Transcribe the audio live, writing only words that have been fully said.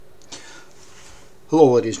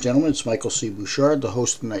Hello, ladies and gentlemen. It's Michael C. Bouchard, the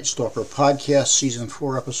host of the Night Stalker podcast, Season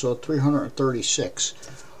 4, Episode 336.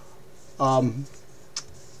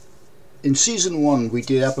 In Season 1, we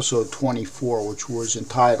did Episode 24, which was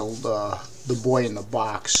entitled The Boy in the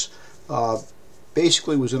Box.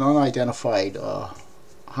 Basically, it was an unidentified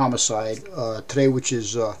homicide. Today, which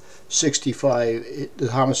is 65,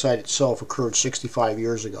 the homicide itself occurred 65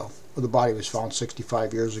 years ago. The body was found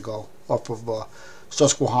 65 years ago off of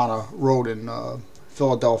Susquehanna Road in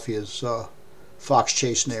Philadelphia's Fox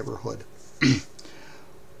Chase neighborhood.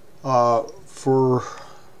 For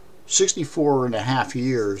 64 and a half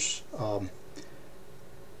years,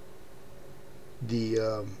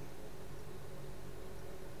 the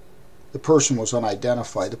person was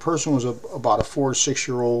unidentified. The person was about a 4 to 6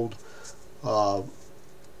 year old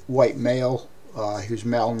white male. He was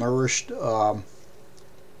malnourished.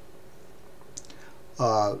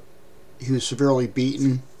 He was severely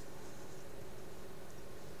beaten.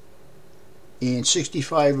 And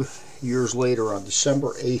 65 years later, on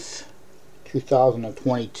December 8th,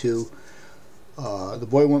 2022, the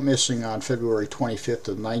boy went missing on February 25th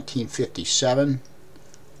of 1957.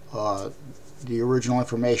 The original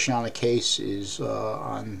information on the case is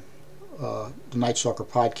on the Night Stalker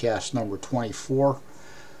podcast number 24.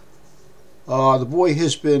 The boy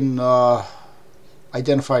has been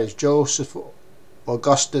identified as Joseph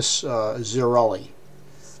Augustus Zirelli.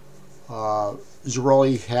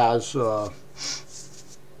 Zirelli has,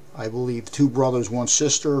 I believe, 2 brothers, 1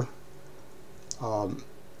 sister.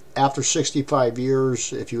 After 65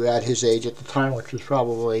 years, if you add his age at the time, which was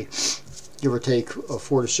probably, give or take,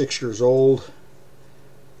 4 to 6 years old,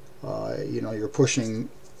 you're pushing,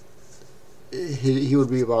 he would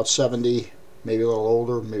be about 70, maybe a little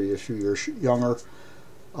older, maybe a few years younger.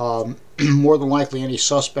 More than likely, any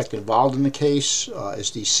suspect involved in the case is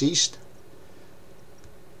deceased.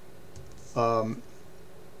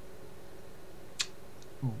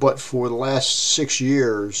 But for the last 6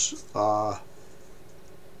 years,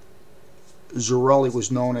 Zirelli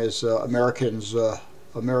was known as America's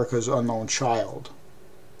unknown child.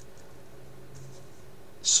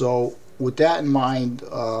 So with that in mind,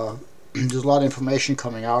 there's a lot of information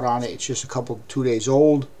coming out on it. It's just 2 days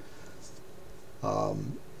old.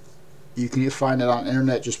 You can find it on the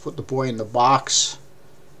internet. Just put The Boy in the Box,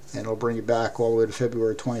 and it'll bring you back all the way to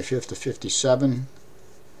February 25th of 57.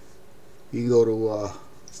 You can go to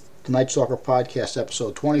the Night Stalker podcast,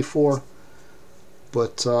 episode 24.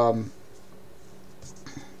 But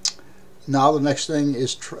now the next thing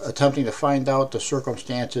is attempting to find out the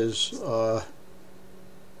circumstances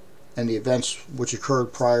and the events which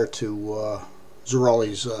occurred prior to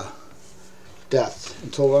Zirelli's death.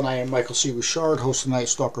 Until then, I am Michael C. Bouchard, host of the Night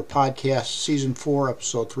Stalker podcast, Season 4,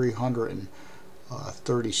 Episode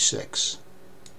 336.